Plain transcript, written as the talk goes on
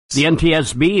The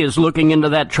NTSB is looking into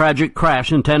that tragic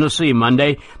crash in Tennessee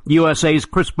Monday. USA's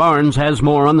Chris Barnes has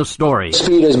more on the story.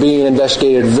 Speed is being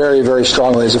investigated very, very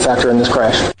strongly as a factor in this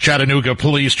crash. Chattanooga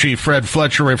Police Chief Fred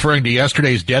Fletcher referring to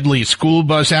yesterday's deadly school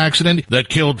bus accident that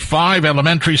killed 5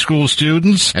 elementary school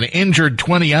students and injured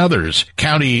 20 others.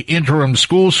 County Interim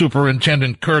School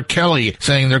Superintendent Kirk Kelly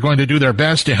saying they're going to do their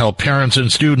best to help parents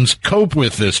and students cope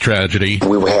with this tragedy.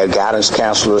 We would have guidance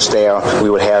counselors there. We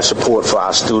would have support for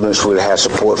our students. We would have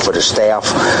support for the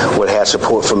staff. We would have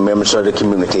support from members of the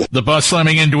community. The bus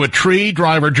slamming into a tree.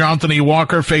 Driver Jonathan E.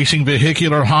 Walker facing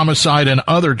vehicular homicide and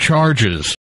other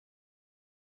charges.